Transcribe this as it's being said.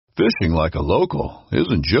Fishing like a local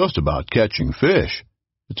isn't just about catching fish.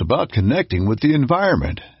 It's about connecting with the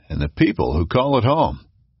environment and the people who call it home.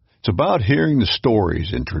 It's about hearing the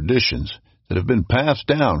stories and traditions that have been passed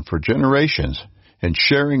down for generations and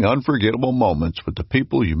sharing unforgettable moments with the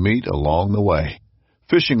people you meet along the way.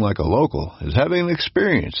 Fishing like a local is having an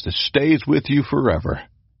experience that stays with you forever.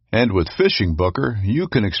 And with Fishing Booker, you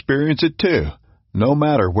can experience it too, no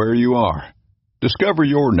matter where you are. Discover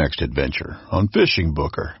your next adventure on Fishing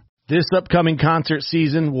Booker. This upcoming concert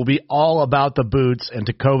season will be all about the boots, and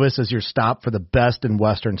Tecovas is your stop for the best in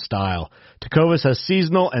Western style. Tecovas has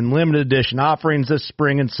seasonal and limited edition offerings this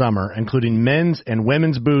spring and summer, including men's and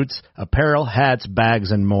women's boots, apparel, hats,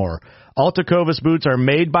 bags, and more. All Tecovas boots are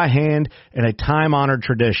made by hand in a time-honored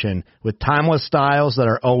tradition with timeless styles that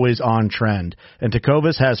are always on trend. And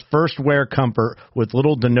Tecovas has first wear comfort with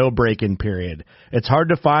little to no break-in period. It's hard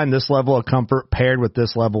to find this level of comfort paired with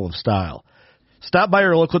this level of style. Stop by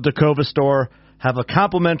your local Tecovas store, have a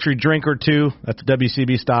complimentary drink or two, that's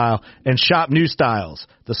WCB style, and shop new styles.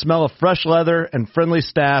 The smell of fresh leather and friendly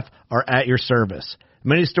staff are at your service.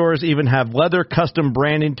 Many stores even have leather custom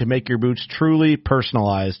branding to make your boots truly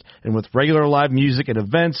personalized. And with regular live music and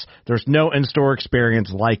events, there's no in-store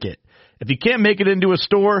experience like it. If you can't make it into a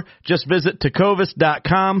store, just visit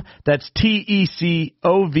tecovas.com. That's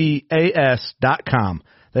TECOVAS.com.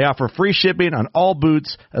 They offer free shipping on all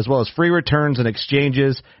boots, as well as free returns and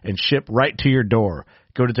exchanges, and ship right to your door.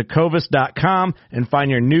 Go to tecovas.com and find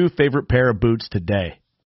your new favorite pair of boots today.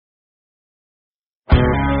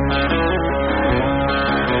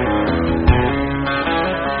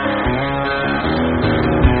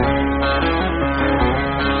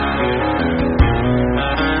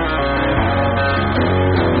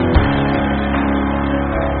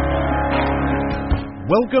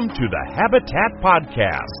 Welcome to the Habitat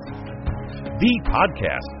Podcast, the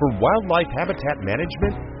podcast for wildlife habitat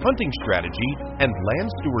management, hunting strategy, and land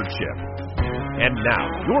stewardship. And now,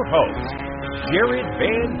 your host, Jared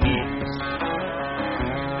Van Hees.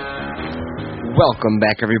 Welcome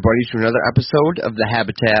back, everybody, to another episode of the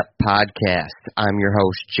Habitat Podcast. I'm your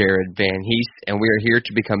host, Jared Van Hees, and we are here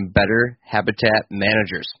to become better habitat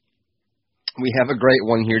managers. We have a great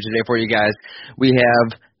one here today for you guys. We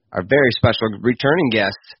have our very special returning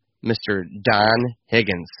guest, Mr. Don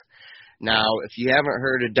Higgins. Now, if you haven't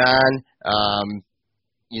heard of Don,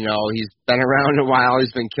 he's been around a while.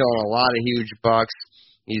 He's been killing a lot of huge bucks.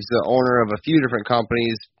 He's the owner of a few different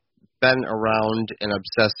companies, been around and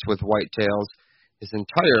obsessed with whitetails his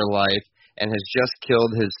entire life, and has just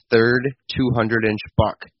killed his third 200-inch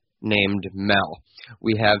buck named Mel.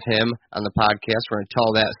 We have him on the podcast. We're going to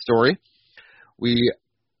tell that story. We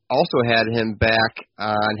also had him back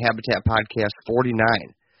on Habitat Podcast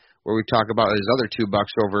 49, where we talk about his other two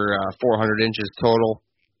bucks over 400 inches total,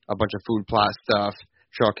 a bunch of food plot stuff,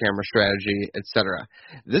 trail camera strategy, etc.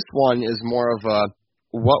 This one is more of a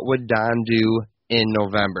what would Don do in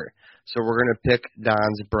November. So we're going to pick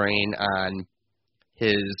Don's brain on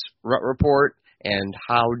his rut report and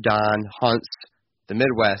how Don hunts the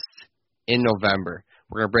Midwest in November.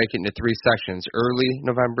 We're going to break it into three sections: early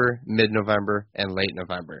November, mid-November, and late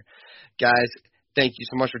November. Guys, thank you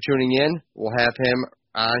so much for tuning in. We'll have him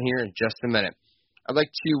on here in just a minute. I'd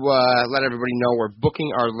like to let everybody know we're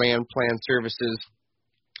booking our land plan services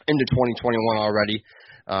into 2021 already.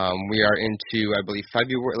 We are into, I believe,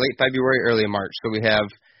 late February, early March. So we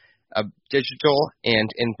have digital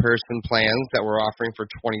and in-person plans that we're offering for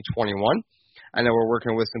 2021. I know we're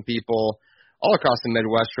working with some people all across the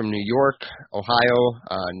Midwest, from New York, Ohio,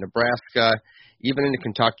 Nebraska, even into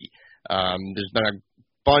Kentucky. There's been a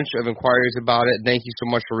bunch of inquiries about it. Thank you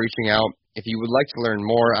so much for reaching out. If you would like to learn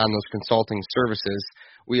more on those consulting services,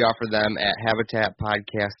 we offer them at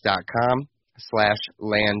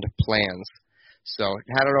habitatpodcast.com/landplans. So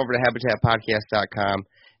head on over to habitatpodcast.com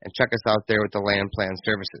and check us out there with the land plan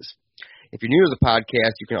services. If you're new to the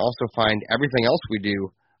podcast, you can also find everything else we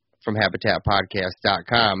do from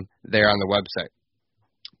habitatpodcast.com there on the website.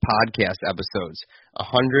 Podcast episodes,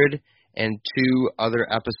 102 other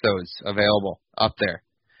episodes available up there,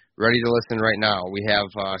 ready to listen right now. We have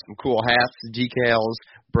some cool hats, decals,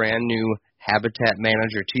 brand new Habitat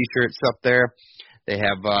Manager t-shirts up there. They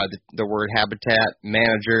have the word Habitat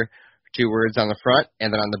Manager, 2 words on the front,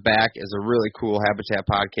 and then on the back is a really cool Habitat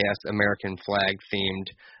Podcast American flag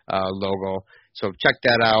themed logo. So check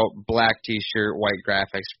that out. Black t-shirt, white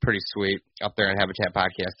graphics, pretty sweet up there on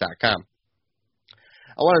habitatpodcast.com.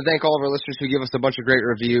 I want to thank all of our listeners who give us a bunch of great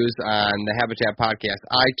reviews on the Habitat Podcast,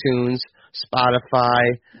 iTunes,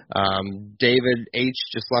 Spotify. David H.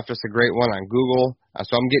 just left us a great one on Google.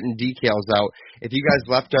 So I'm getting decals out. If you guys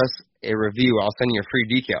left us a review, I'll send you a free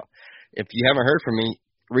decal. If you haven't heard from me,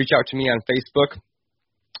 reach out to me on Facebook,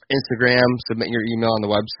 Instagram, submit your email on the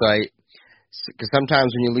website. Because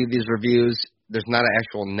sometimes when you leave these reviews, there's not an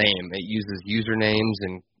actual name. It uses usernames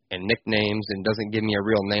and nicknames and doesn't give me a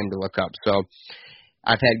real name to look up. So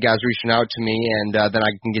I've had guys reaching out to me, and then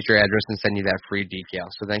I can get your address and send you that free decal.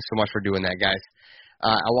 So thanks so much for doing that, guys.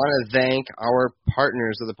 I want to thank our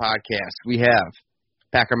partners of the podcast. We have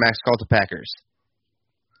Packer Max Cultipackers,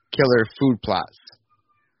 Killer Food Plots,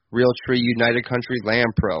 Realtree United Country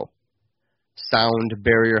Land Pro, Sound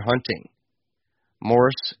Barrier Hunting,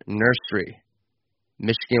 Morse Nursery,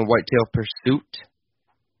 Michigan Whitetail Pursuit,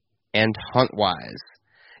 and HuntWise.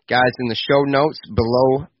 Guys, in the show notes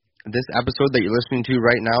below this episode that you're listening to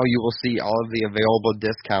right now, you will see all of the available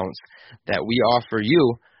discounts that we offer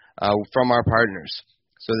you from our partners.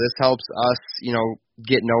 So this helps us,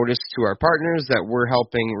 get noticed to our partners that we're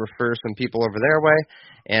helping refer some people over their way.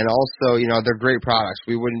 And also, they're great products.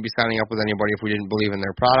 We wouldn't be signing up with anybody if we didn't believe in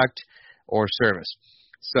their product or service.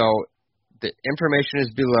 So the information is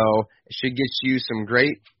below. It should get you some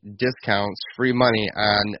great discounts, free money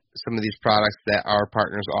on some of these products that our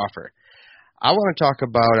partners offer. I want to talk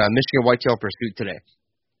about Michigan Whitetail Pursuit today.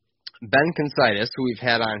 Ben Consitis, who we've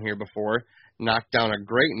had on here before, knocked down a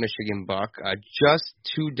great Michigan buck just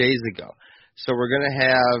 2 days ago. So we're going to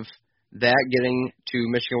have that getting to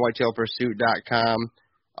MichiganWhitetailPursuit.com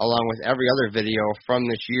along with every other video from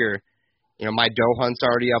this year. My doe hunt's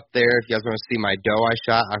already up there. If you guys want to see my doe I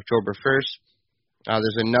shot October 1st.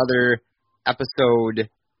 There's another episode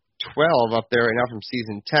 12 up there right now from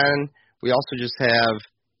season 10. We also just have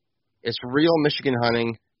It's Real Michigan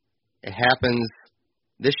Hunting. It happens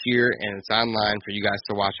this year, and it's online for you guys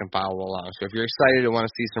to watch and follow along. So if you're excited and want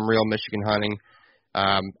to see some real Michigan hunting,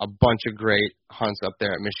 a bunch of great hunts up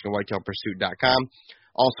there at MichiganWhitetailPursuit.com.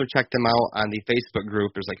 Also check them out on the Facebook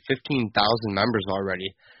group. There's like 15,000 members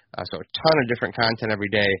already, so a ton of different content every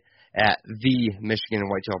day at the Michigan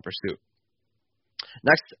Whitetail Pursuit.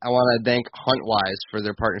 Next, I want to thank HuntWise for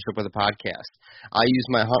their partnership with the podcast. I use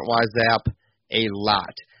my HuntWise app a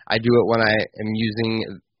lot. I do it when I use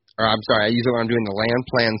it when I'm doing the land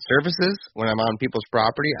plan services. When I'm on people's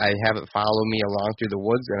property, I have it follow me along through the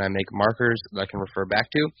woods, and I make markers that I can refer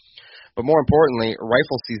back to. But more importantly,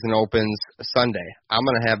 rifle season opens Sunday. I'm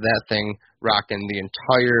going to have that thing rocking the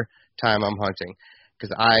entire time I'm hunting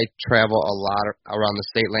because I travel a lot around the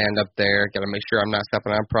state land up there. Got to make sure I'm not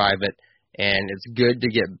stepping on private, and it's good to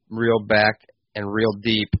get real back and real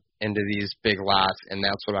deep into these big lots, and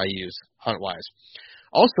that's what I use, HuntWise.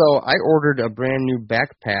 Also, I ordered a brand new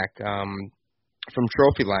backpack from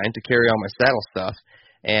Trophy Line to carry all my saddle stuff,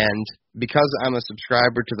 and because I'm a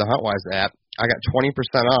subscriber to the HuntWise app, I got 20%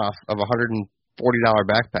 off of a $140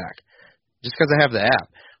 backpack just because I have the app.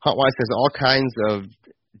 HuntWise has all kinds of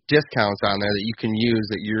discounts on there that you can use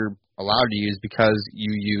that you're allowed to use because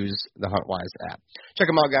you use the HuntWise app. Check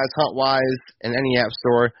them out, guys, HuntWise in any app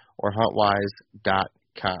store or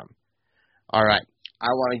huntwise.com. All right, I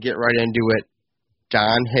want to get right into it.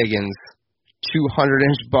 Don Higgins,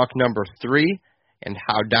 200-inch buck number 3, and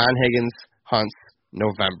how Don Higgins hunts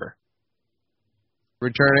November.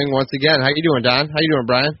 Returning once again. How you doing, Don? How you doing,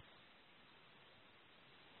 Brian?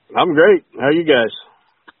 I'm great. How are you guys?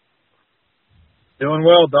 Doing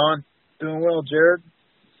well, Don. Doing well, Jared.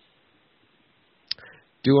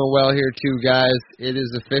 Doing well here, too, guys. It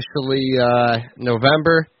is officially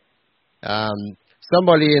November.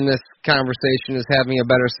 Somebody in this conversation is having a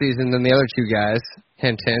better season than the other two guys.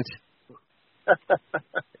 Hint, hint.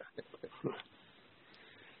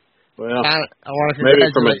 Well, I want to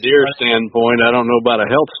maybe from a deer standpoint. I don't know about a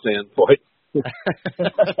health standpoint.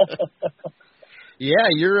 Yeah,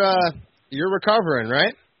 you're recovering,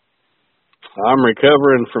 right? I'm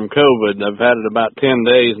recovering from COVID. I've had it about 10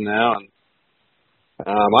 days now, and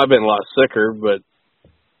I've been a lot sicker, but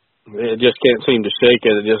it just can't seem to shake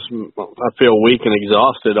it. I feel weak and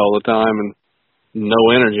exhausted all the time and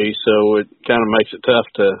no energy, so it kind of makes it tough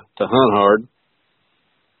to hunt hard.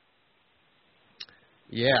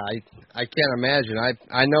 Yeah, I can't imagine.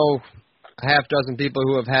 I know a half dozen people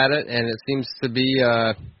who have had it, and it seems to be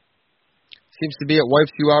it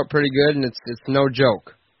wipes you out pretty good, and it's no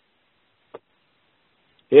joke.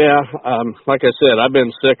 Yeah, like I said, I've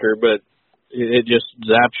been sicker, but it just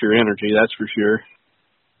zaps your energy, that's for sure.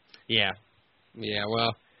 Yeah,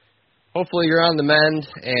 well, hopefully you're on the mend,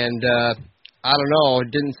 and I don't know,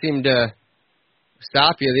 it didn't seem to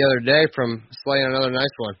stop you the other day from slaying another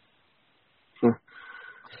nice one.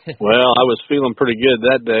 Well, I was feeling pretty good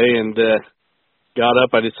that day, and got up.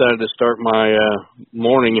 I decided to start my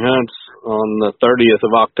morning hunts on the 30th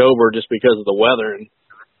of October just because of the weather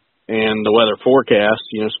and the weather forecast.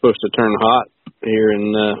 Supposed to turn hot here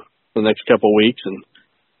in the next couple of weeks, and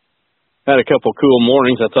had a couple cool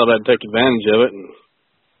mornings. I thought I'd take advantage of it, and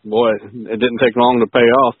boy, it didn't take long to pay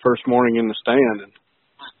off. First morning in the stand, and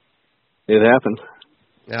it happened.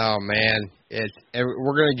 Oh man,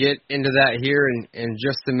 we're going to get into that here in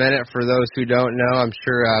just a minute. For those who don't know, I'm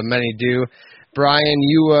sure many do. Brian,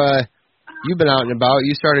 you've been out and about.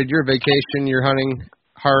 You started your vacation. You're hunting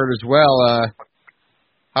hard as well.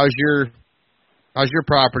 How's your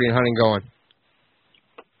property and hunting going?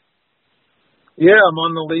 Yeah, I'm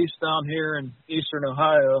on the lease down here in eastern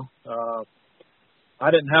Ohio.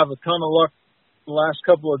 I didn't have a ton of luck the last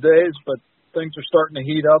couple of days, but things are starting to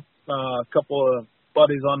heat up. A couple of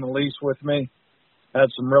buddies on the lease with me had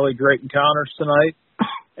some really great encounters tonight,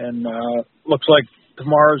 and looks like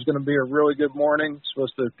tomorrow's going to be a really good morning. It's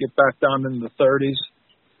supposed to get back down into the 30s,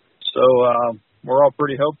 so we're all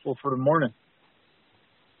pretty hopeful for the morning.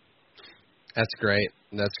 That's great.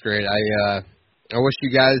 That's great. I wish you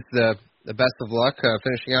guys the best of luck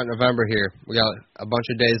finishing out November here. We got a bunch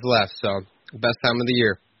of days left, so best time of the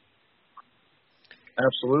year.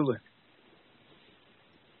 Absolutely.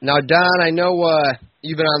 Now, Don, I know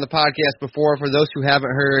you've been on the podcast before. For those who haven't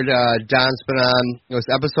heard, Don's been on, it was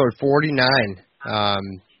episode 49,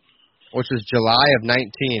 which was July of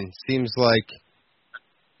 19. Seems like,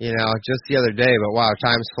 just the other day, but wow,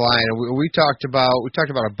 time's flying. And we talked about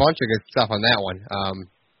a bunch of good stuff on that one.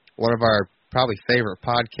 One of our probably favorite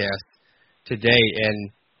podcasts to date. And,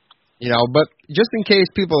 but just in case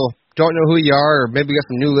people don't know who you are, or maybe got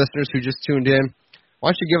some new listeners who just tuned in, why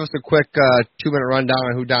don't you give us a quick 2-minute rundown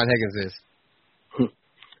on who Don Higgins is?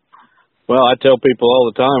 Well, I tell people all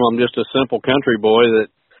the time I'm just a simple country boy that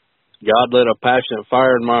God lit a passionate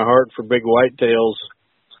fire in my heart for big whitetails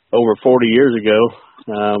over 40 years ago.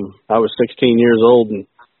 I was 16 years old and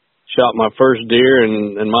shot my first deer,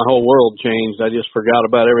 and my whole world changed. I just forgot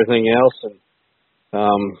about everything else. And,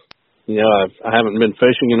 I haven't been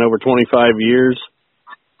fishing in over 25 years.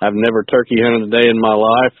 I've never turkey hunted a day in my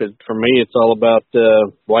life. For me, it's all about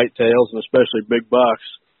whitetails, and especially big bucks.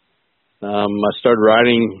 I started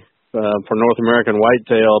writing for North American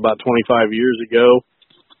Whitetail about 25 years ago,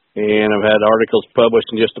 and I've had articles published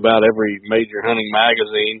in just about every major hunting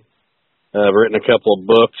magazine. I've written a couple of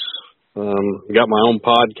books. Got my own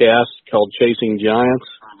podcast called Chasing Giants.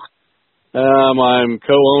 I'm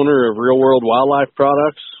co-owner of Real World Wildlife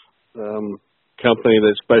Products, company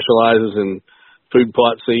that specializes in food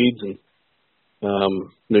plot seeds and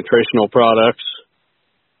nutritional products.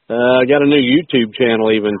 I got a new YouTube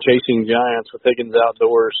channel even, Chasing Giants with Higgins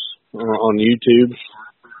Outdoors on YouTube.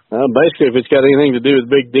 Basically, if it's got anything to do with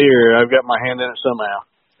big deer, I've got my hand in it somehow.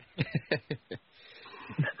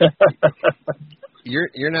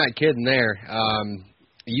 You're not kidding there.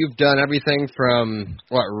 You've done everything from,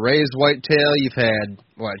 raised whitetail. You've had,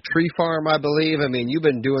 tree farm, I believe. I mean, you've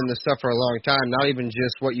been doing this stuff for a long time, not even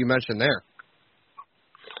just what you mentioned there.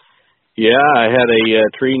 Yeah, I had a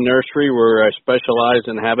tree nursery where I specialized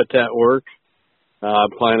in habitat work. I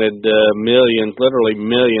planted literally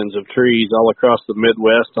millions of trees all across the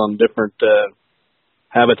Midwest on different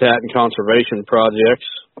habitat and conservation projects.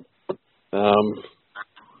 I've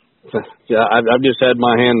just had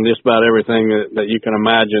my hand in just about everything that you can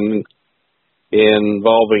imagine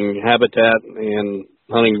involving habitat and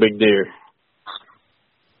hunting big deer.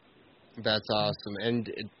 That's awesome, and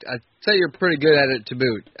I'd say you're pretty good at it to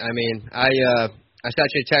boot. I mean, I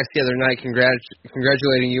shot you a text the other night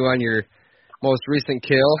congratulating you on your most recent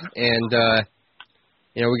kill, and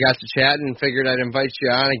we got to chat and figured I'd invite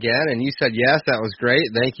you on again, and you said yes. That was great.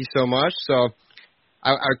 Thank you so much. So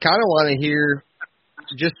I kind of want to hear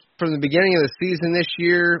just from the beginning of the season this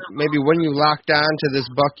year, maybe when you locked on to this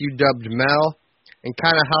buck you dubbed Mel, and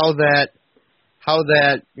kind of how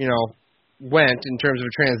that went in terms of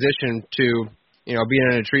a transition to being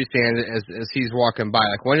in a tree stand as he's walking by.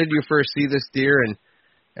 Like, when did you first see this deer, and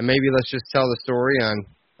maybe let's just tell the story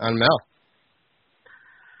on Mel.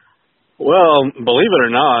 Well, believe it or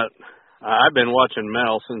not, I've been watching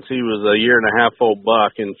Mel since he was a 1.5-year-old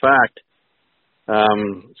buck. In fact,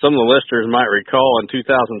 some of the listeners might recall in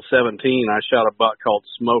 2017 I shot a buck called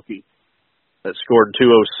Smokey that scored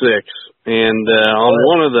 206, and on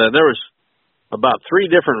one of there was about 3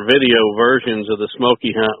 different video versions of the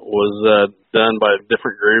Smokey hunt was done by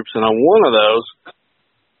different groups, and on one of those,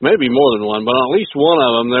 maybe more than one, but on at least one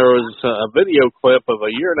of them, there was a video clip of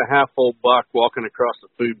a 1.5-year-old buck walking across the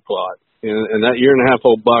food plot, and that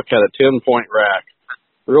 1.5-year-old buck had a 10-point rack,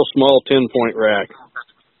 a real small 10-point rack,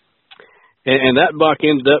 and that buck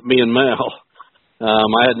ended up being Mel.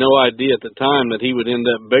 I had no idea at the time that he would end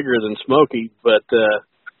up bigger than Smokey, but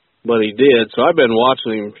he did. So I've been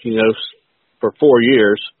watching him, for 4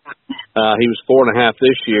 years. He was 4.5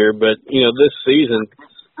 this year, but this season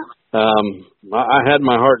I had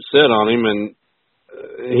my heart set on him, and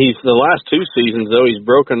he's the last 2 seasons though he's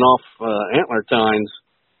broken off antler tines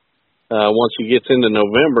once he gets into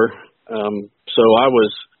November. So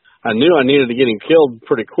I knew I needed to get him killed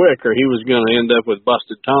pretty quick, or he was going to end up with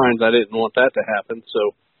busted tines. I didn't want that to happen.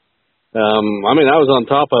 So, I was on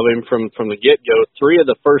top of him from the get-go. 3 of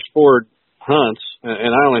the first 4 hunts,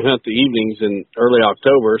 and I only hunt the evenings in early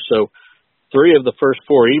October, so 3 of the first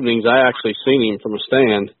 4 evenings I actually seen him from a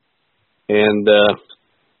stand, and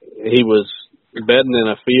he was bedding in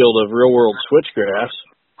a field of real-world switchgrass,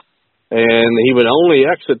 and he would only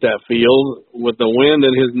exit that field with the wind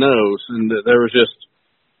in his nose, and there was just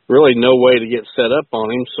really no way to get set up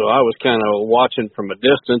on him, so I was kind of watching from a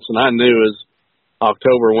distance, and I knew as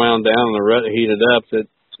October wound down and the rut heated up that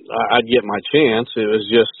I'd get my chance. It was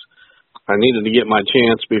just I needed to get my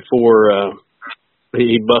chance before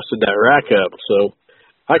he busted that rack up. So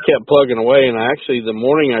I kept plugging away, and the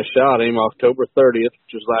morning I shot him, October 30th,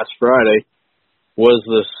 which was last Friday, was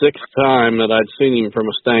the 6th time that I'd seen him from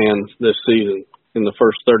a stand this season in the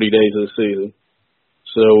first 30 days of the season.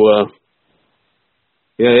 So,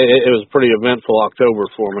 it was a pretty eventful October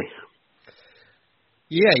for me.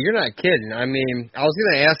 Yeah, you're not kidding. I mean, I was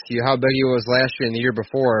going to ask you how big he was last year and the year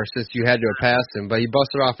before, since you had to have passed him, but he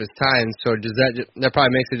busted off his tines, so does that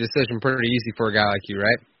probably makes the decision pretty easy for a guy like you,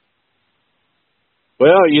 right?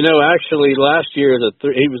 Well, actually last year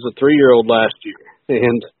he was a 3-year-old last year,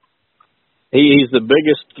 and he's the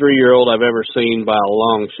biggest 3-year-old I've ever seen by a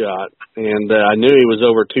long shot, and I knew he was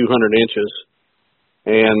over 200 inches.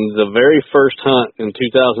 And the very first hunt in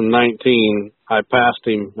 2019, I passed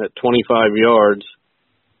him at 25 yards.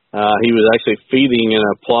 He was actually feeding in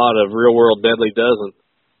a plot of Real World Deadly Dozen.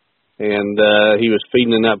 And he was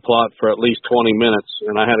feeding in that plot for at least 20 minutes.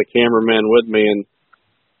 And I had a cameraman with me, and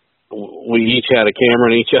we each had a camera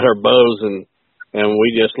and each had our bows. And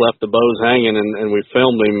we just left the bows hanging, and we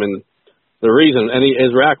filmed him. And the reason,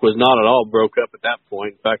 his rack was not at all broke up at that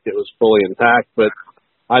point. In fact, it was fully intact. But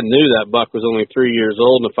I knew that buck was only 3 years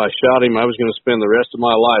old, and if I shot him, I was going to spend the rest of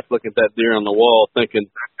my life looking at that deer on the wall thinking,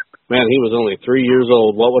 man, he was only 3 years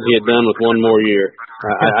old. What would he have done with one more year?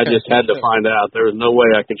 I just had to find out. There was no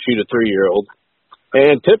way I could shoot a 3-year-old.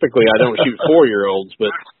 And typically I don't shoot 4-year-olds,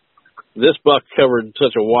 but this buck covered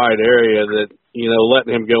such a wide area that,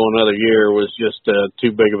 letting him go another year was just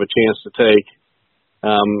too big of a chance to take.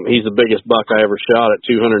 He's the biggest buck I ever shot at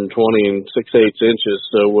 220 6/8 inches,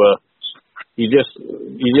 so you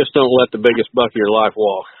just don't let the biggest buck of your life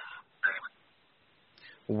walk.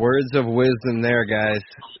 Words of wisdom there, guys.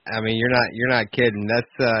 I mean, you're not kidding.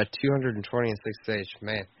 That's 220 6/8,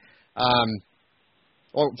 man.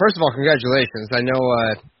 Well, first of all, congratulations. I know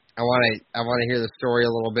I want to hear the story a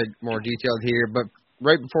little bit more detailed here, but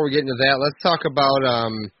right before we get into that, let's talk about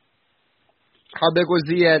how big was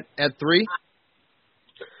he at 3?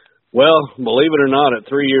 Well, believe it or not, at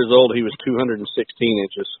 3 years old, he was 216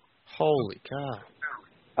 inches. Holy cow.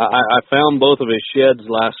 I found both of his sheds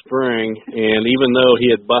last spring, and even though he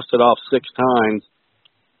had busted off 6 tines,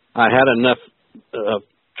 I had enough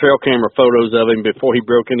trail camera photos of him before he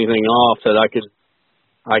broke anything off that I could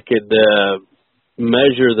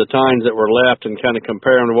measure the tines that were left and kind of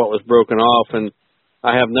compare them to what was broken off, and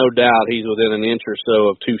I have no doubt he's within an inch or so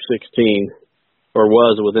of 216, or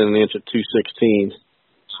was within an inch of 216.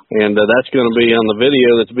 And that's going to be on the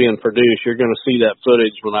video that's being produced. You're going to see that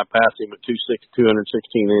footage when I pass him at 216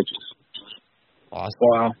 inches.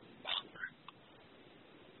 Awesome. Wow.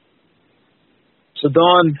 So,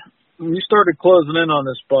 Don, when you started closing in on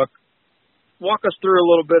this buck, walk us through a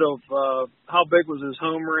little bit of how big was his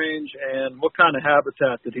home range and what kind of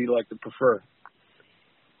habitat did he like to prefer?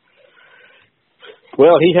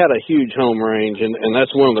 Well, he had a huge home range, and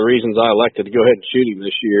that's one of the reasons I elected to go ahead and shoot him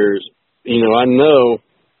this year. Is, I know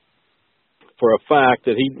for a fact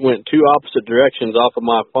that he went 2 opposite directions off of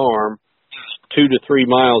my farm, 2 to 3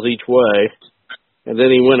 miles each way, and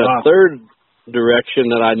then he went a third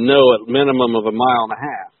direction that I know at minimum of 1.5 miles.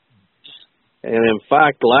 And in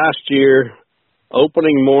fact, last year,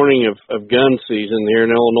 opening morning of gun season here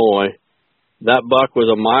in Illinois, that buck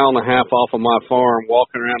was 1.5 miles off of my farm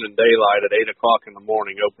walking around in daylight at 8 o'clock in the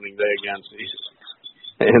morning, opening day of gun season.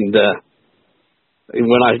 And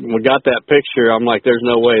when I got that picture, I'm like, there's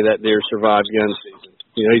no way that deer survived gun season.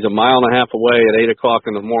 He's 1.5 miles away at 8 o'clock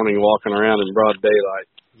in the morning walking around in broad daylight.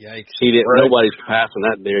 Yikes. Nobody's passing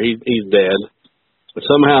that deer. He's dead. But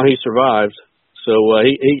somehow he survived. So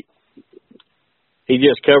he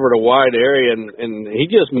just covered a wide area, and he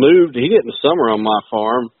just moved. He didn't summer on my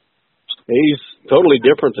farm. He's totally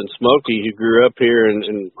different than Smokey, who grew up here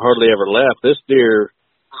and hardly ever left. This deer,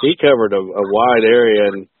 he covered a wide area,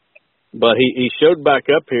 and but he showed back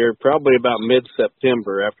up here probably about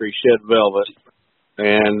mid-September after he shed velvet,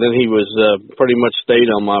 and then he was pretty much stayed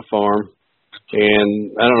on my farm.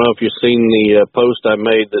 And I don't know if you've seen the post I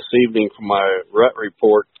made this evening for my rut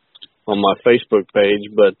report on my Facebook page,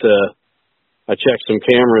 but I checked some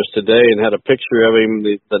cameras today and had a picture of him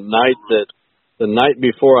the night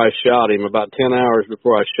before I shot him, about 10 hours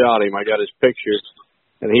before I shot him. I got his picture,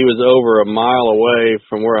 and he was over a mile away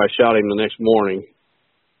from where I shot him the next morning.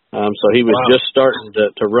 So he was just starting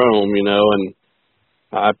to roam, and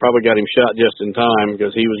I probably got him shot just in time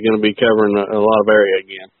because he was going to be covering a lot of area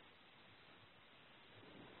again.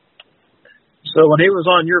 So when he was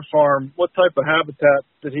on your farm, what type of habitat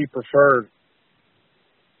did he prefer?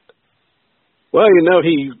 Well,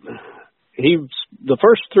 he the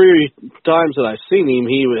first 3 times that I seen him,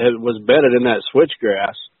 he was bedded in that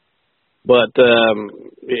switchgrass. But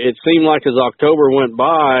it seemed like as October went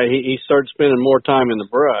by, he started spending more time in the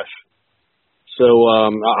brush. So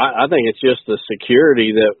I think it's just the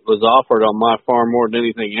security that was offered on my farm more than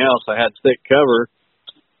anything else. I had thick cover,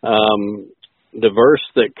 diverse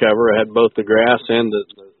thick cover. I had both the grass and the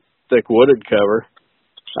thick wooded cover,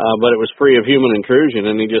 but it was free of human intrusion,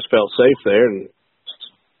 and he just felt safe there. And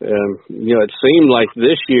it seemed like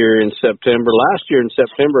this year in September, last year in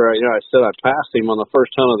September, I said I passed him on the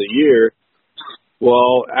first hunt of the year.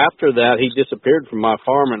 Well, after that, he disappeared from my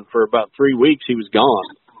farm, and for about 3 weeks he was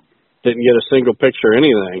gone. Didn't get a single picture or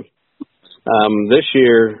anything. This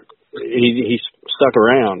year he stuck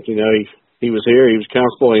around. He was here, he was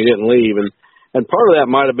comfortable, and he didn't leave. And part of that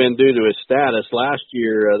might have been due to his status. Last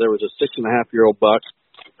year, there was a 6.5-year-old buck,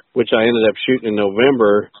 which I ended up shooting in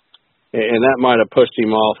November, and that might have pushed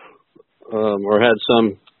him off or had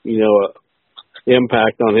some,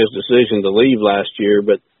 impact on his decision to leave last year.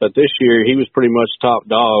 But this year, he was pretty much top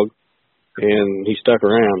dog, and he stuck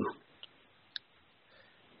around.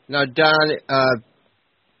 Now, Don,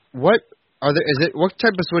 what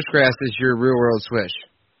type of switchgrass is your real world switch?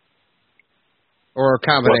 Or a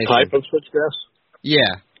combination? What type of switchgrass?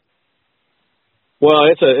 Yeah. Well,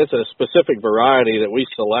 it's a specific variety that we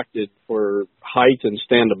selected for height and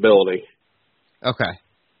standability. Okay.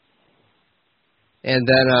 And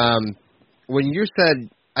then when you said,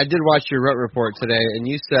 I did watch your rut report today, and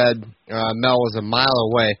you said Mel was a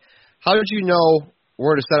mile away. How did you know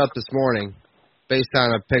where to set up this morning based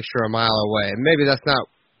on a picture a mile away? And maybe that's not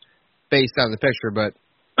based on the picture, but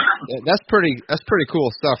that's pretty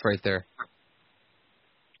cool stuff right there.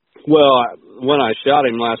 Well, when I shot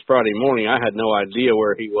him last Friday morning, I had no idea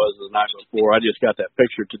where he was the night before. I just got that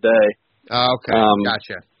picture today. Oh, okay.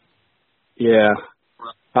 Gotcha. Yeah.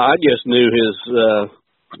 I just knew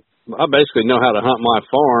I basically know how to hunt my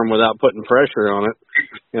farm without putting pressure on it.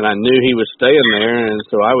 And I knew he was staying there, and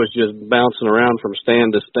so I was just bouncing around from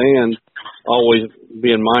stand to stand, always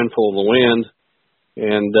being mindful of the wind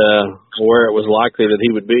and where it was likely that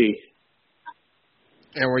he would be.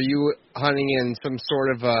 And were you hunting in some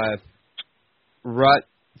sort of a rut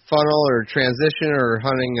funnel or transition, or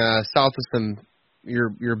hunting south of some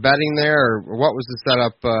your bedding there, or what was the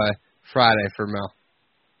setup Friday for Mel?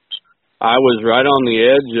 I was right on the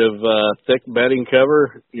edge of thick bedding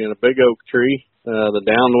cover in a big oak tree, the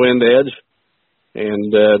downwind edge,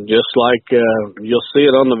 and just like you'll see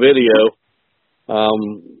it on the video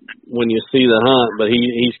when you see the hunt, but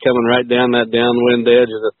he's coming right down that downwind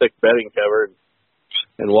edge of the thick bedding cover.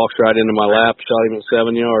 And walks right into my lap, shot him at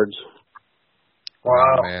 7 yards.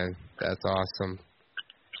 Wow, man, that's awesome.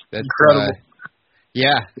 That's incredible.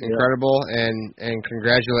 Incredible, and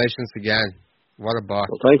congratulations again. What a buck.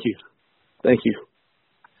 Well, thank you.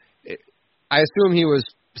 I assume he was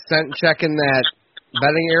scent checking that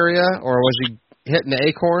bedding area, or was he hitting the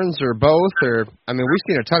acorns, or both? Or we've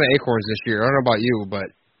seen a ton of acorns this year. I don't know about you,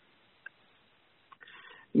 but.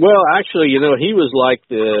 Well, actually, he was like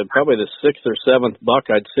probably the 6th or 7th buck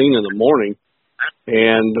I'd seen in the morning.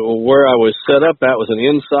 And where I was set up at was an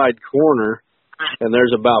inside corner, and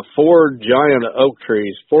there's about 4 giant oak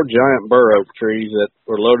trees, 4 giant bur oak trees that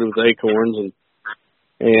were loaded with acorns.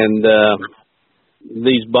 And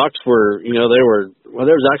these bucks were, there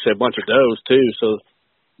was actually a bunch of does too. So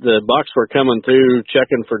the bucks were coming through,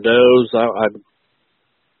 checking for does. I'd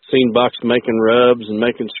seen bucks making rubs and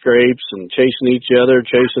making scrapes and chasing each other,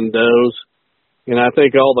 chasing does. And I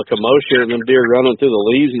think all the commotion and them deer running through the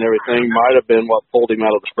leaves and everything might have been what pulled him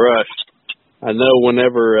out of the brush. I know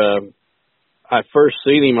whenever I first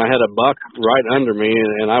seen him, I had a buck right under me,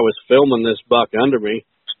 and I was filming this buck under me.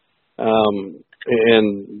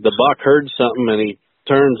 And the buck heard something, and he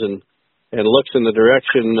turns and looks in the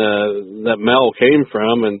direction that Mel came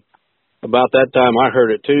from. And about that time, I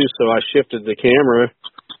heard it too, so I shifted the camera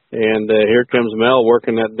and here comes Mel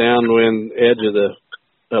working that downwind edge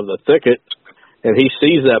of the thicket, and he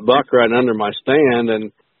sees that buck right under my stand,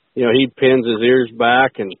 and he pins his ears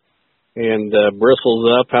back and bristles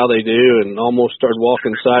up how they do, and almost started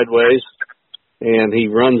walking sideways, and he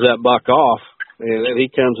runs that buck off, and then he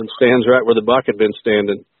comes and stands right where the buck had been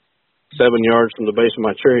standing, 7 yards from the base of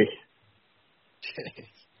my tree.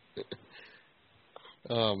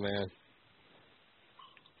 Oh, man.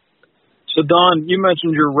 So, Don, you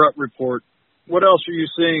mentioned your rut report. What else are you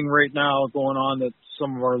seeing right now going on that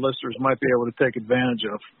some of our listeners might be able to take advantage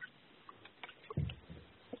of?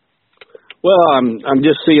 Well, I'm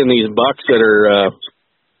just seeing these bucks that are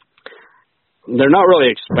they're not really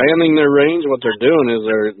expanding their range. What they're doing is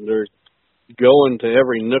they're going to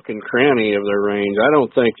every nook and cranny of their range. I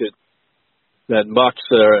don't think that bucks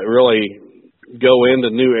really go into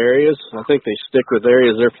new areas. I think they stick with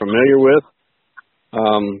areas they're familiar with.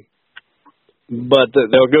 But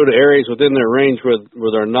they'll go to areas within their range where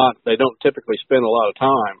they don't typically spend a lot of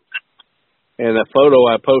time. And that photo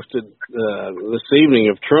I posted this evening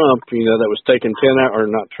of Trump, that was taken 10 hours, or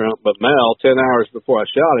not Trump, but Mel, 10 hours before I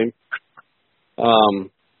shot him.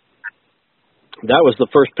 That was the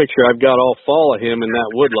first picture I've got all fall of him in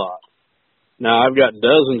that woodlot. Now, I've got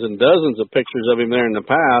dozens and dozens of pictures of him there in the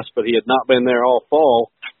past, but he had not been there all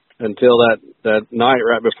fall until that night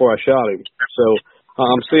right before I shot him. So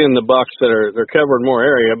I'm seeing the bucks they're covering more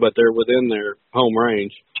area, but they're within their home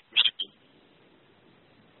range.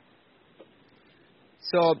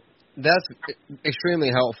 So that's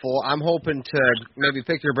extremely helpful. I'm hoping to maybe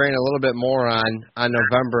pick your brain a little bit more on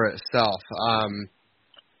November itself. I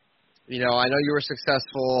know you were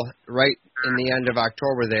successful right in the end of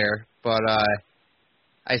October there, but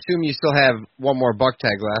I assume you still have one more buck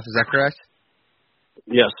tag left. Is that correct?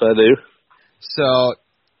 Yes, I do. So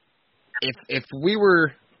if we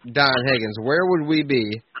were Don Higgins, where would we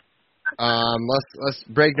be? Let's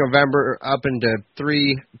break November up into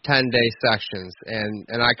 3 10-day sections, and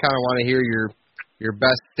I kind of want to hear your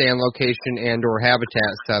best stand location and or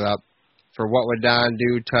habitat setup for what would Don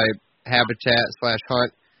do type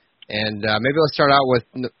habitat/hunt. And maybe let's start out with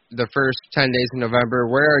the first 10 days in November.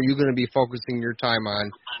 Where are you going to be focusing your time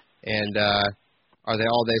on? And are they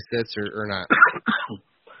all-day sits or not?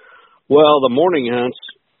 Well, the morning hunts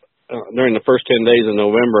during the first 10 days of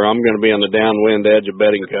November, I'm going to be on the downwind edge of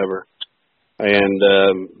bedding cover.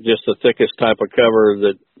 And just the thickest type of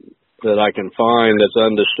cover that I can find that's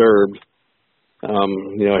undisturbed.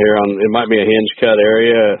 Here it might be a hinge cut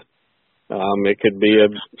area. It could be a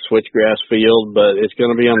switchgrass field, but it's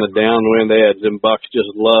going to be on the downwind edge. Them bucks just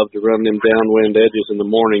love to run them downwind edges in the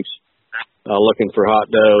mornings, looking for hot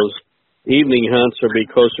does. Evening hunts will be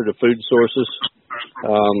closer to food sources.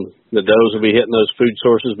 The does will be hitting those food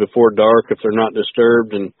sources before dark if they're not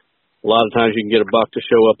disturbed, and a lot of times you can get a buck to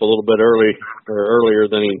show up a little bit earlier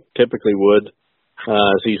than he typically would,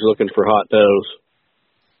 as he's looking for hot does.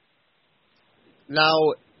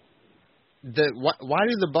 Now, why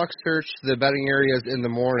do the bucks search the bedding areas in the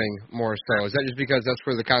morning more so? Is that just because that's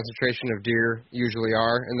where the concentration of deer usually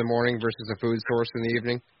are in the morning versus a food source in the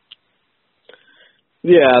evening?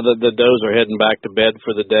 Yeah, the does are heading back to bed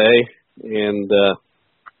for the day, and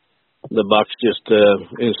the bucks just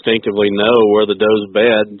instinctively know where the does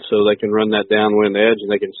bed, so they can run that downwind edge and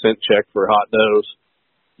they can scent check for hot does.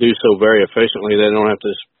 Do so very efficiently. They don't have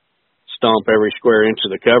to stomp every square inch of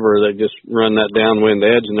the cover. They just run that downwind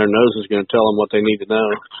edge, and their nose is going to tell them what they need to know.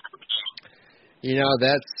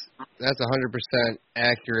 That's 100%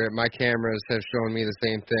 accurate. My cameras have shown me the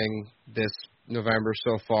same thing this November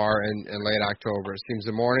so far and late October. It seems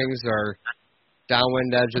the mornings are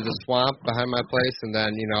downwind edge of the swamp behind my place, and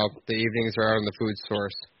then, the evenings are out on the food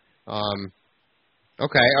source.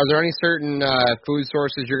 Okay. Are there any certain food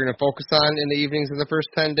sources you're going to focus on in the evenings of the first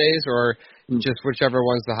 10 days, or just whichever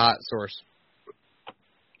one's the hot source?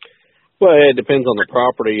 Well, it depends on the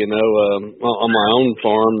property, On my own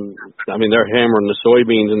farm, they're hammering the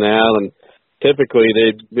soybeans now, and typically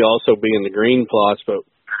they'd also be in the green plots, but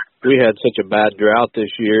we had such a bad drought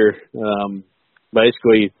this year.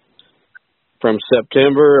 Basically, from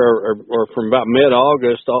September or from about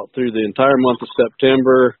mid-August all through the entire month of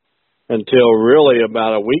September until really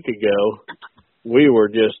about a week ago, we were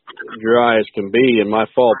just dry as can be, and my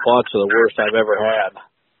fall plots are the worst I've ever had.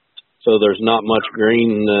 So there's not much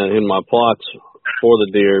green in my plots for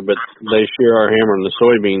the deer, but they sure are hammering the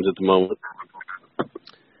soybeans at the moment.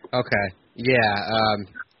 Okay. Yeah.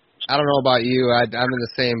 I don't know about you. I'm in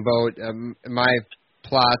the same boat. My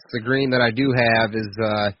plots, the green that I do have is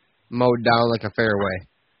mowed down like a fairway.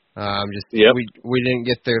 Yep. We didn't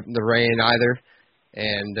get the rain either,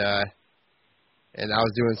 and and I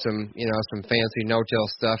was doing some fancy no-till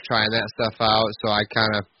stuff, trying that stuff out. So I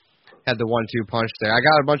kind of had the 1-2 punch there. I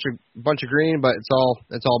got a bunch of green, but it's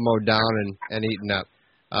all mowed down and eaten up.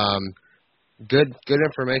 Good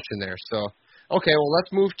information there. So okay, well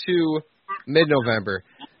let's move to mid-November.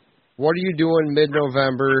 What are you doing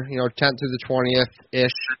mid-November? 10th through the 20th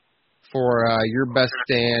ish for your best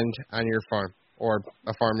stand on your farm or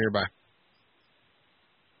a farm nearby.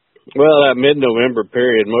 Well, that mid-November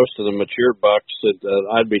period, most of the mature bucks that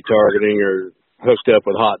I'd be targeting are hooked up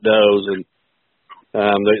with hot does, and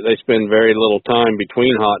they spend very little time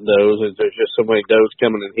between hot does. There's just so many does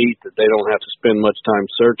coming in heat that they don't have to spend much time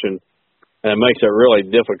searching, and it makes it really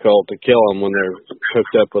difficult to kill them when they're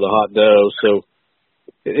hooked up with a hot doe. So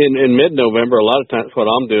in mid-November, a lot of times what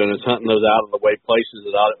I'm doing is hunting those out-of-the-way places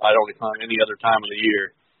that I don't hunt any other time of the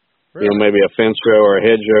year. Really? Maybe a fence row or a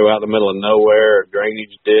hedgerow out in the middle of nowhere, or a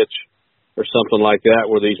drainage ditch or something like that,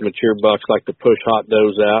 where these mature bucks like to push hot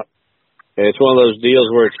does out. And it's one of those deals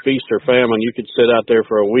where it's feast or famine. You could sit out there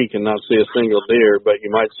for a week and not see a single deer, but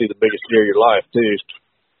you might see the biggest deer of your life, too.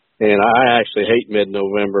 And I actually hate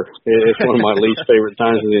mid-November. It's one of my least favorite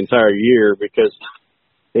times of the entire year, because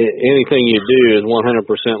anything you do is 100%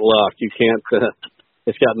 luck. You can't,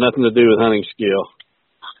 it's got nothing to do with hunting skill.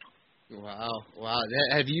 Wow.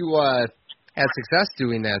 Have you had success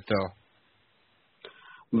doing that, though?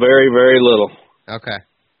 Very, very little. Okay.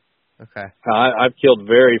 I've killed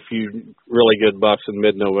very few really good bucks in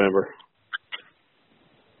mid-November.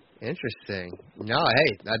 Interesting. No,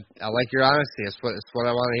 hey, I like your honesty. That's what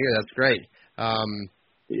I want to hear. That's great.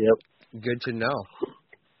 Yep. Good to know.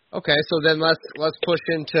 Okay, so then let's push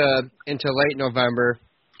into late November.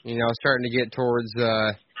 Starting to get towards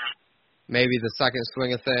maybe the second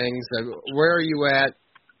swing of things. Where are you at?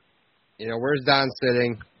 Where's Don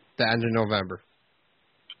sitting the end of November?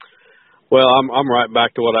 Well, I'm right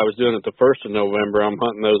back to what I was doing at the 1st of November. I'm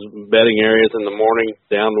hunting those bedding areas in the morning,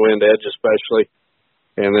 downwind edge especially,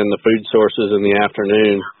 and then the food sources in the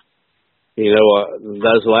afternoon.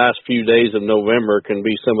 Those last few days of November can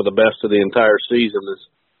be some of the best of the entire season.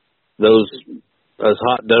 As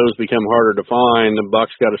hot does become harder to find, the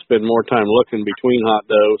bucks got to spend more time looking between hot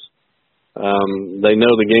does. They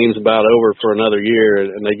know the game's about over for another year,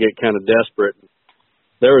 and they get kind of desperate.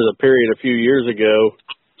 There was a period a few years ago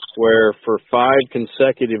where for 5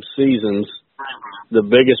 consecutive seasons, the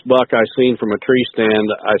biggest buck I seen from a tree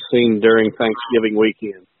stand I seen during Thanksgiving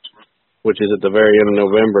weekend, which is at the very end of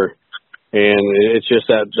November. And it's just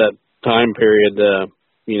that time period,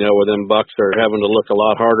 where them bucks are having to look a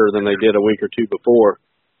lot harder than they did a week or two before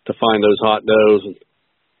to find those hot does. And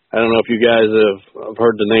I don't know if you guys have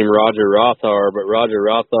heard the name Roger Rothar, but Roger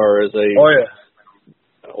Rothar is a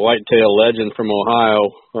whitetail legend from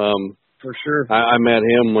Ohio. For sure. I met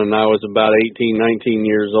him when I was about 18, 19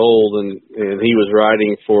 years old, and he was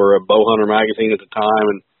writing for a Bowhunter magazine at the time,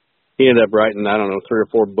 and he ended up writing, 3 or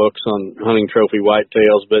 4 books on hunting trophy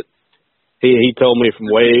whitetails, but he told me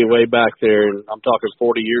from way, way back there, and I'm talking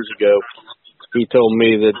 40 years ago, he told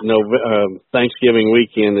me that Thanksgiving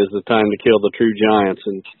weekend is the time to kill the true giants,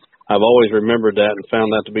 and I've always remembered that and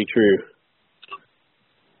found that to be true.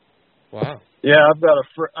 Wow. Yeah, I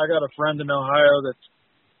got a friend in Ohio that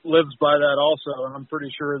lives by that also, and I'm pretty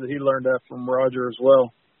sure that he learned that from Roger as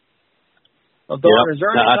well. Don, is there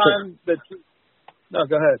any time that No,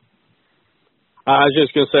 go ahead. I was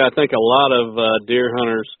just going to say, I think a lot of deer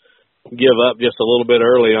hunters give up just a little bit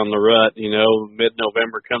early on the rut.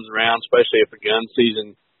 Mid-November comes around, especially if the gun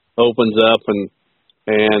season opens up and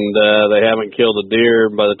they haven't killed a deer.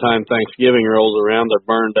 By the time Thanksgiving rolls around, they're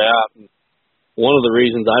burned out. And one of the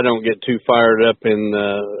reasons I don't get too fired up in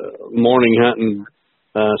morning hunting,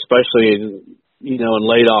 especially, in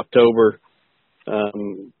late October,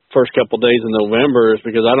 first couple of days in November, is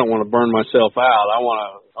because I don't want to burn myself out.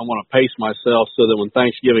 I want to pace myself so that when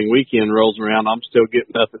Thanksgiving weekend rolls around, I'm still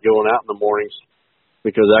getting up and going out in the mornings,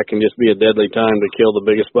 because that can just be a deadly time to kill the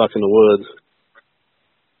biggest buck in the woods.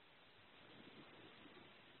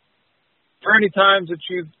 Are there any times that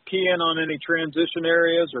you key in on any transition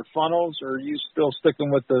areas or funnels, or are you still sticking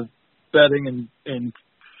with the bedding and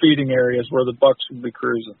feeding areas where the bucks will be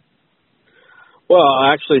cruising? Well,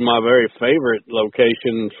 actually, my very favorite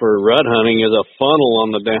location for rut hunting is a funnel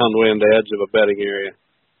on the downwind edge of a bedding area.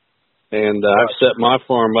 And I've set my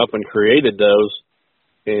farm up and created those.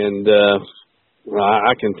 And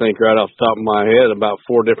I can think right off the top of my head about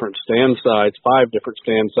 5 different stand sites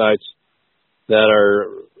that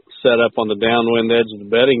are set up on the downwind edge of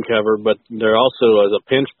the bedding cover, but they're also as a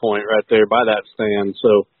pinch point right there by that stand.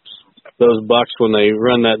 So those bucks, when they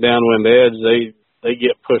run that downwind edge, they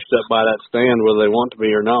get pushed up by that stand whether they want to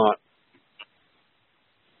be or not.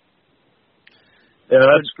 Yeah,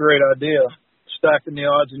 that's a great idea. Stacking the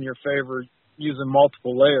odds in your favor using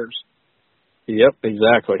multiple layers. Yep,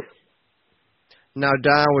 exactly. Now,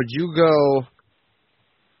 Don, would you go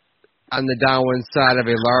on the downwind side of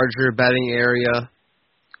a larger bedding area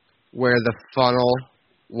where the funnel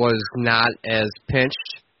was not as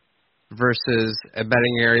pinched versus a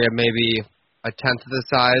bedding area maybe a tenth of the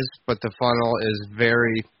size, but the funnel is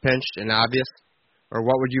very pinched and obvious? Or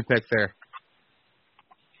what would you pick there?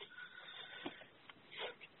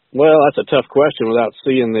 Well, that's a tough question without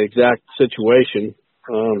seeing the exact situation.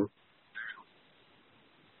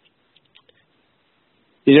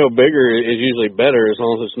 Bigger is usually better as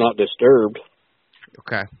long as it's not disturbed.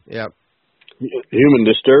 Okay, yep. Human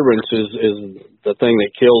disturbance is the thing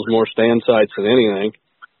that kills more stand sites than anything.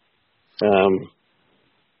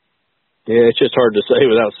 It's just hard to say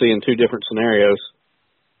without seeing two different scenarios.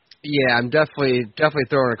 Yeah, I'm definitely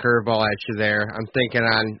throwing a curveball at you there. I'm thinking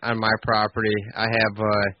on my property, I have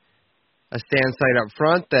a stand site up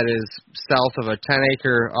front that is south of a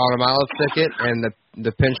 10-acre autumn olive thicket, and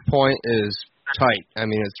the pinch point is tight. I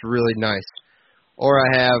mean, it's really nice. Or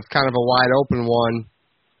I have kind of a wide open one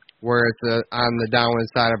where it's on the downwind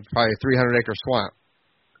side of probably a 300-acre swamp.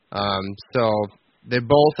 So they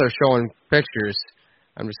both are showing pictures.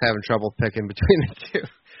 I'm just having trouble picking between the two.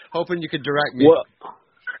 Hoping you could direct me. Well,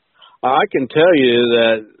 I can tell you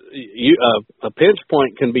that a pinch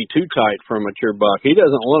point can be too tight for a mature buck. He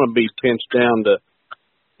doesn't want to be pinched down to,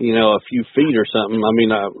 a few feet or something. I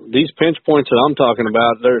mean, these pinch points that I'm talking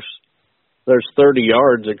about, there's 30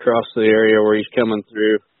 yards across the area where he's coming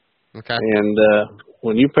through. Okay. And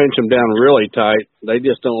when you pinch them down really tight, they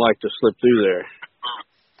just don't like to slip through there.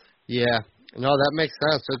 Yeah. No, that makes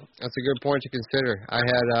sense. That's a good point to consider.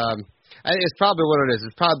 It's probably what it is.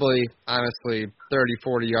 It's probably, honestly, 30,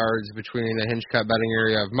 40 yards between the hinge cut bedding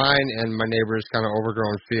area of mine and my neighbor's kind of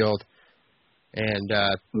overgrown field. And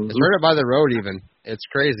It's right up by the road even. It's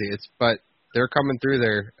crazy. But they're coming through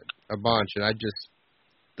there a bunch. And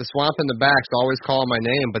the swamp in the back's always calling my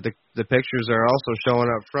name, but the pictures are also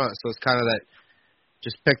showing up front. So it's kind of that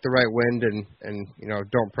just pick the right wind and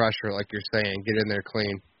don't pressure it like you're saying. Get in there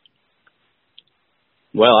clean.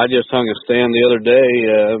 Well, I just hung a stand the other day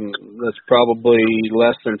that's probably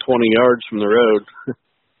less than 20 yards from the road.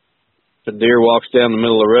 The deer walks down the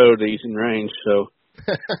middle of the road, he's in range, so.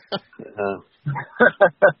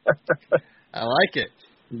 I like it.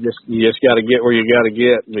 You just got to get where you got to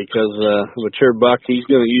get because a mature buck, he's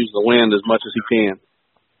going to use the wind as much as he can.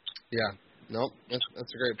 Yeah. Nope,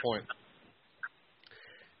 that's a great point.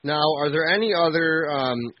 Now, are there any other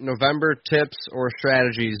November tips or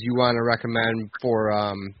strategies you want to recommend for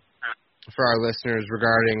our listeners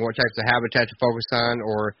regarding what types of habitat to focus on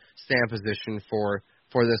or stand position for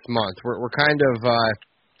this month? We're kind of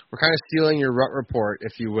stealing your rut report,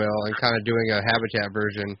 if you will, and kind of doing a habitat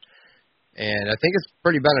version. And I think it's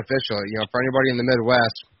pretty beneficial. For anybody in the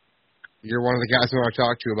Midwest, you're one of the guys we want to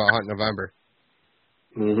talk to about hunting November.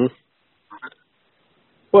 Mhm.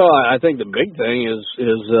 Well, I think the big thing is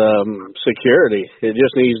security. It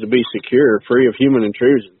just needs to be secure, free of human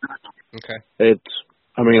intrusion. Okay.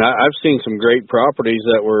 I've seen some great properties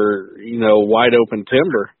that were, wide open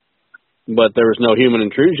timber, but there was no human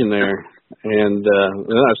intrusion there. And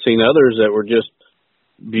then I've seen others that were just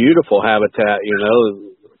beautiful habitat,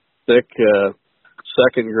 thick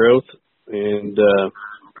second growth, and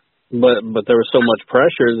but there was so much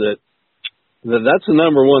pressure that's the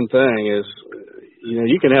number one thing is.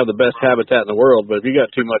 You can have the best habitat in the world, but if you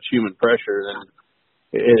got too much human pressure, then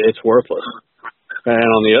it's worthless. And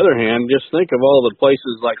on the other hand, just think of all the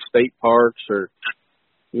places like state parks or,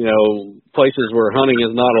 places where hunting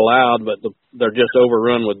is not allowed, but they're just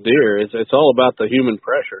overrun with deer. It's all about the human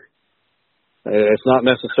pressure. It's not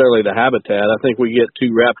necessarily the habitat. I think we get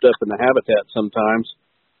too wrapped up in the habitat sometimes,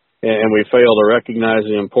 and we fail to recognize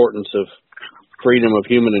the importance of freedom of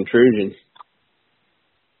human intrusion.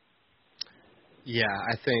 Yeah,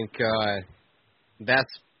 I think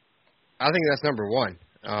that's number one.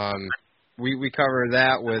 We cover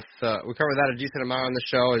that a decent amount on the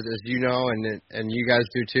show, as you know, and you guys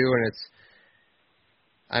do too.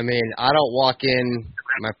 And I don't walk in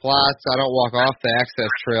my plots. I don't walk off the access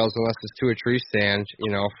trails unless it's to a tree stand.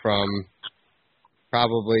 From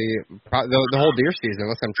probably the whole deer season,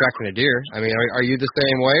 unless I'm tracking a deer. Are you the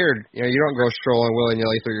same way, or you don't go strolling willy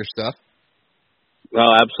nilly through your stuff? No,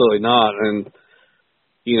 absolutely not. And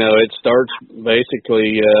it starts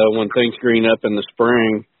basically when things green up in the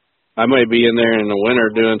spring. I may be in there in the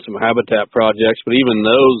winter doing some habitat projects, but even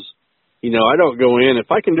those, I don't go in.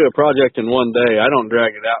 If I can do a project in one day, I don't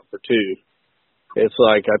drag it out for two. It's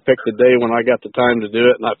like I pick the day when I got the time to do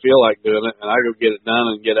it and I feel like doing it, and I go get it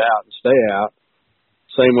done and get out and stay out.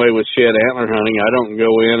 same way with shed antler hunting. I don't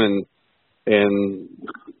go in and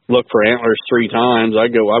look for antlers 3 times. I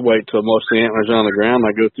wait till most of the antlers are on the ground.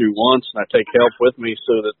 I go through once, and I take help with me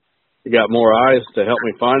so that I got more eyes to help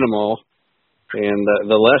me find them all. And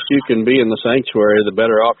the less you can be in the sanctuary, the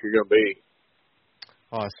better off you're going to be.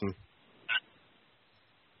 Awesome.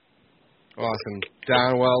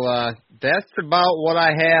 Don, well, that's about what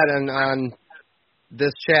I had on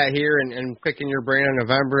this chat here and picking your brain in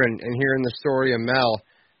November and hearing the story of Mel.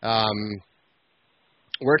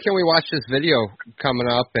 Where can we watch this video coming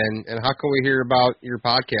up, and how can we hear about your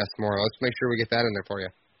podcast more? Let's make sure we get that in there for you.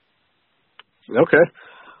 Okay.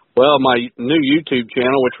 Well, my new YouTube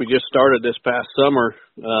channel, which we just started this past summer,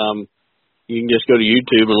 you can just go to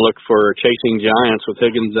YouTube and look for Chasing Giants with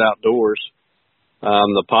Higgins Outdoors.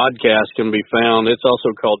 The podcast can be found. It's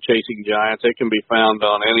also called Chasing Giants. It can be found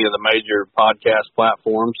on any of the major podcast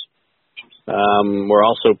platforms. We're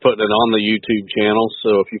also putting it on the YouTube channel,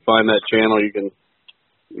 so if you find that channel, you can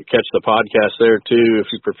catch the podcast there too if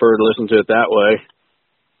you prefer to listen to it that way.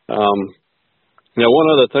 One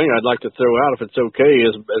other thing I'd like to throw out, if it's okay,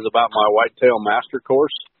 is about my Whitetail Master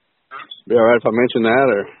Course. Be all right if I mention that?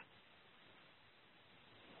 Or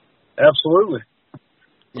absolutely.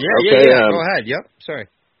 Yeah. Go ahead. Yep. Sorry.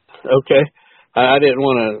 Okay. I didn't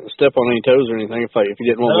want to step on any toes or anything if you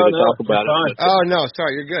didn't want me to talk about it. Oh, no.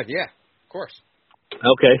 Sorry. You're good. Yeah. Of course.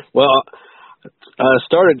 Okay. Well, I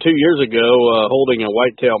started 2 years ago holding a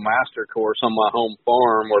Whitetail Master Course on my home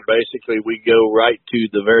farm where basically we go right to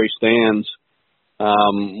the very stands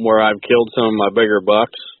where I've killed some of my bigger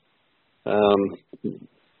bucks.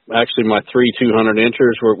 Actually, my 3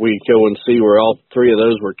 200-inchers where we go and see where all 3 of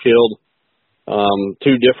those were killed.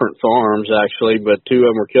 2 different farms, actually, but 2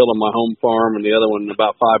 of them were killed on my home farm and the other one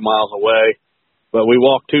about 5 miles away. But we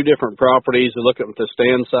walked 2 different properties to look at the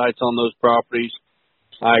stand sites on those properties.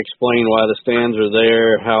 I explain why the stands are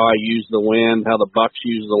there, how I use the wind, how the bucks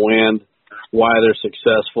use the wind, why they're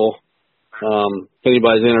successful. If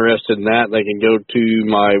anybody's interested in that, they can go to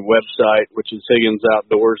my website, which is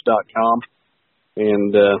HigginsOutdoors.com,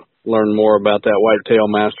 and learn more about that Whitetail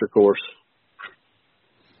Master Course.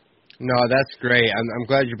 No, that's great. I'm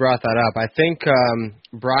glad you brought that up. I think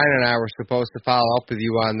Brian and I were supposed to follow up with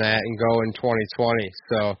you on that and go in 2020.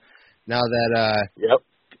 So now that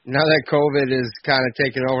now that COVID is kind of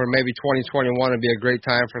taking over, maybe 2021 would be a great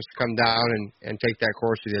time for us to come down and take that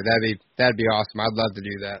course with you. That'd be awesome. I'd love to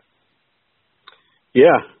do that.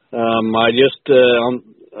 Yeah. I just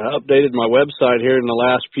updated my website here in the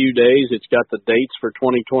last few days. It's got the dates for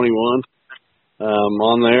 2021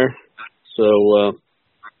 on there. So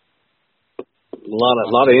a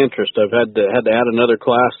lot of interest. I've had to add another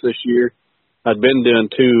class this year. I'd been doing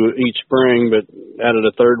 2 each spring, but added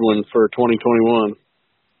a 3rd one for 2021.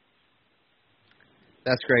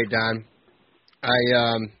 That's great, Don.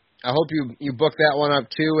 I hope you book that one up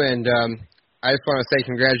too, and I just want to say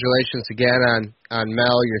congratulations again on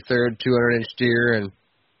Mel, your 3rd 200-inch deer, and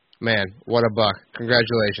man, what a buck!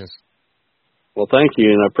 Congratulations. Well, thank you,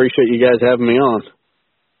 and I appreciate you guys having me on.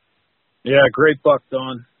 Yeah, great buck,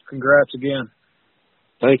 Don. Congrats again.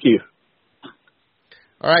 Thank you.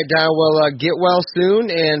 All right, Don. Well, get well soon,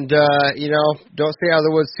 and don't stay out of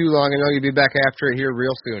the woods too long. I know you'll be back after it here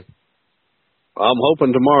real soon. I'm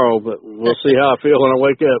hoping tomorrow, but we'll see how I feel when I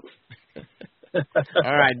wake up.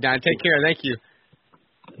 All right, Don. Take care. Thank you.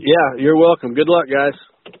 Yeah, you're welcome. Good luck, guys.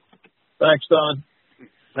 Thanks, Don.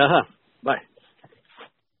 Bye.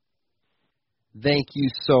 Thank you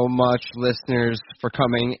so much, listeners, for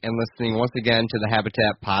coming and listening once again to the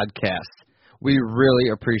Habitat Podcast. We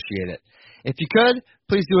really appreciate it. If you could,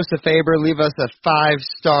 please do us a favor. Leave us a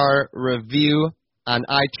 5-star review on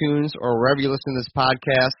iTunes or wherever you listen to this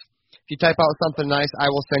podcast. If you type out something nice, I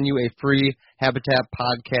will send you a free Habitat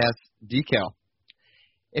Podcast decal.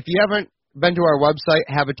 If you haven't been to our website,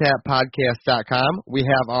 habitatpodcast.com, we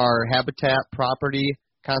have our Habitat Property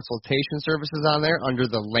Consultation Services on there under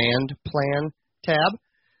the Land Plan tab.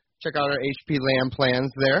 Check out our HP Land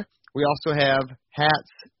Plans there. We also have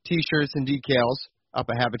hats, T-shirts, and decals up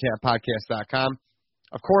at habitatpodcast.com.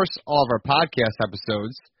 Of course, all of our podcast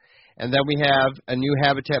episodes. And then we have a new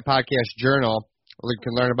Habitat Podcast journal where you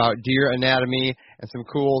can learn about deer anatomy and some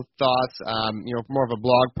cool thoughts, more of a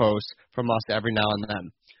blog post from us every now and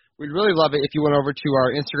then. We'd really love it if you went over to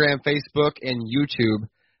our Instagram, Facebook, and YouTube,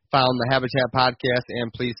 found the Habitat Podcast,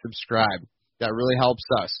 and please subscribe. That really helps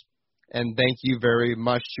us. And thank you very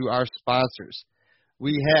much to our sponsors.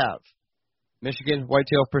 We have Michigan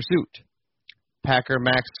Whitetail Pursuit, Packer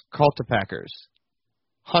Max Cultipackers,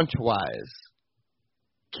 Huntwise,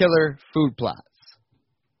 Killer Food Plots,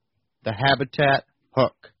 the Habitat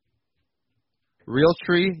Hook,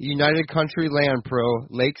 Realtree, United Country Land Pro,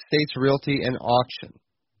 Lake States Realty and Auction,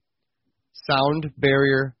 Sound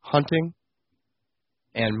Barrier Hunting,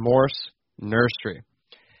 and Morse Nursery.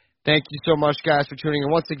 Thank you so much, guys, for tuning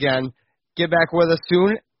in once again. Get back with us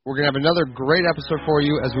soon. We're going to have another great episode for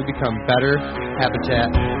you as we become better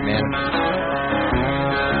habitat managers.